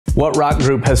What rock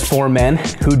group has 4 men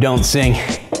who don't sing?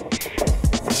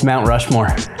 It's Mount Rushmore.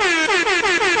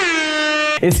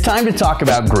 It's time to talk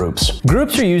about groups.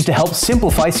 Groups are used to help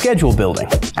simplify schedule building.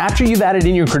 After you've added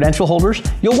in your credential holders,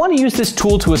 you'll want to use this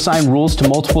tool to assign rules to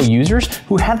multiple users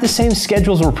who have the same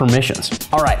schedules or permissions.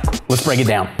 All right, let's break it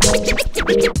down.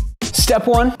 Step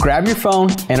 1, grab your phone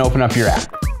and open up your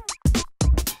app.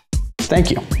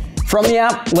 Thank you. From the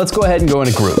app, let's go ahead and go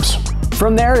into groups.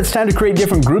 From there, it's time to create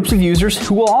different groups of users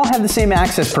who will all have the same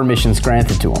access permissions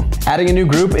granted to them. Adding a new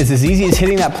group is as easy as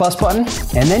hitting that plus button,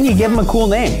 and then you give them a cool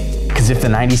name. Because if the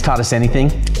 90s taught us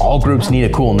anything, all groups need a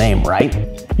cool name, right?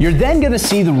 You're then going to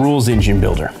see the Rules Engine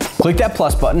Builder. Click that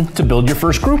plus button to build your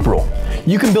first group rule.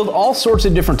 You can build all sorts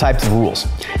of different types of rules.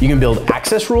 You can build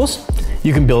access rules,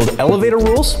 you can build elevator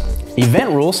rules,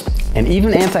 event rules, and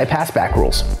even anti-passback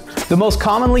rules. The most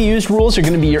commonly used rules are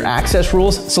going to be your access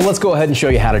rules, so let's go ahead and show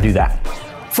you how to do that.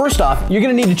 First off, you're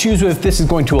going to need to choose if this is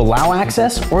going to allow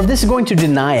access or if this is going to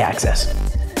deny access.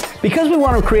 Because we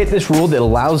want to create this rule that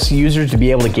allows users to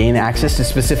be able to gain access to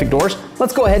specific doors,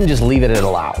 let's go ahead and just leave it at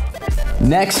allow.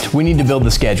 Next, we need to build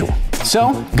the schedule.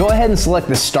 So go ahead and select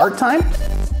the start time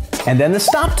and then the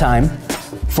stop time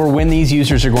for when these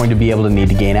users are going to be able to need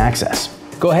to gain access.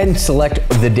 Go ahead and select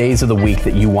the days of the week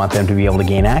that you want them to be able to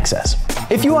gain access.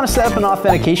 If you want to set up an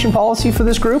authentication policy for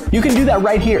this group, you can do that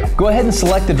right here. Go ahead and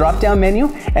select the drop-down menu,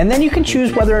 and then you can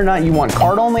choose whether or not you want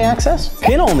card-only access,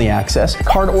 PIN-only access,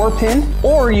 card or PIN,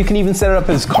 or you can even set it up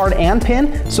as card and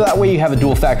PIN, so that way you have a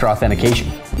dual-factor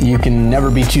authentication. You can never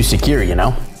be too secure, you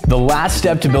know? The last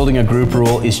step to building a group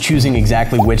rule is choosing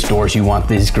exactly which doors you want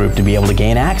this group to be able to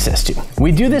gain access to.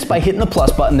 We do this by hitting the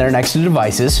plus button there next to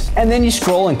devices, and then you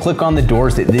scroll and click on the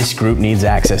doors that this group needs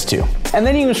access to. And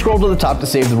then you can scroll to the top to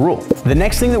save the rule. The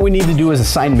next thing that we need to do is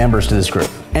assign members to this group.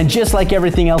 And just like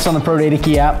everything else on the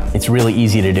Prodatakey app, it's really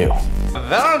easy to do.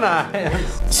 Very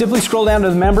nice. Simply scroll down to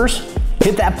the members,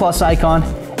 hit that plus icon,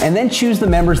 and then choose the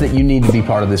members that you need to be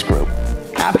part of this group.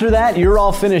 After that, you're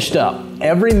all finished up.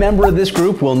 Every member of this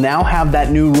group will now have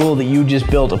that new rule that you just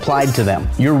built applied to them.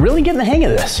 You're really getting the hang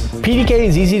of this. PDK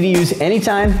is easy to use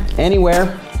anytime,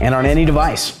 anywhere, and on any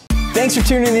device. Thanks for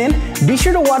tuning in. Be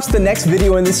sure to watch the next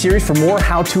video in this series for more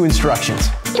how-to instructions.